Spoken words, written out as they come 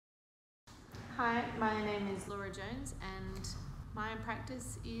Hi, my name is LauraJones and my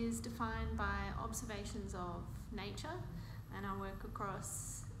practice is defined by observations of nature, and I work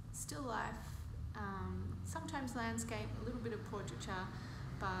across still life, sometimes landscape, a little bit of portraiture,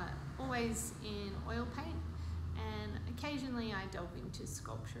 but always in oil paint, and occasionally I delve into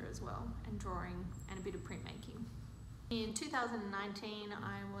sculpture as well, and drawing and a bit of printmaking. In 2019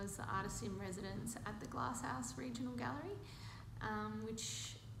 I was the artist in residence at the Glasshouse Regional Gallery,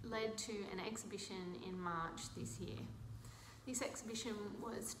 which led to an exhibition in March this year. This exhibition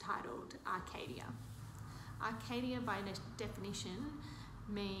was titled Arcadia. Arcadia by definition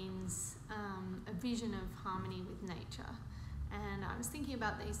means a vision of harmony with nature, and I was thinking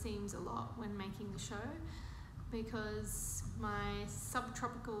about these themes a lot when making the show because my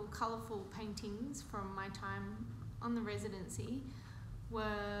subtropical colourful paintings from my time on the residency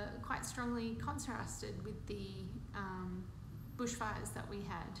were quite strongly contrasted with the bushfires that we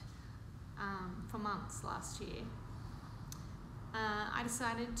had for months last year. I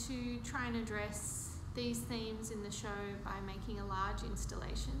decided to try and address these themes in the show by making a large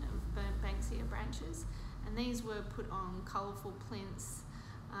installation of burnt banksia branches, and these were put on colourful plinths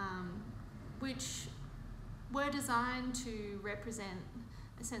which were designed to represent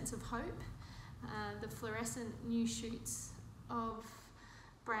a sense of hope. The fluorescent new shoots of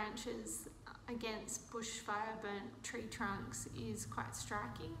branches against bushfire burnt tree trunks is quite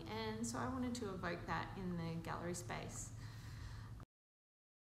striking, and so I wanted to evoke that in the gallery space.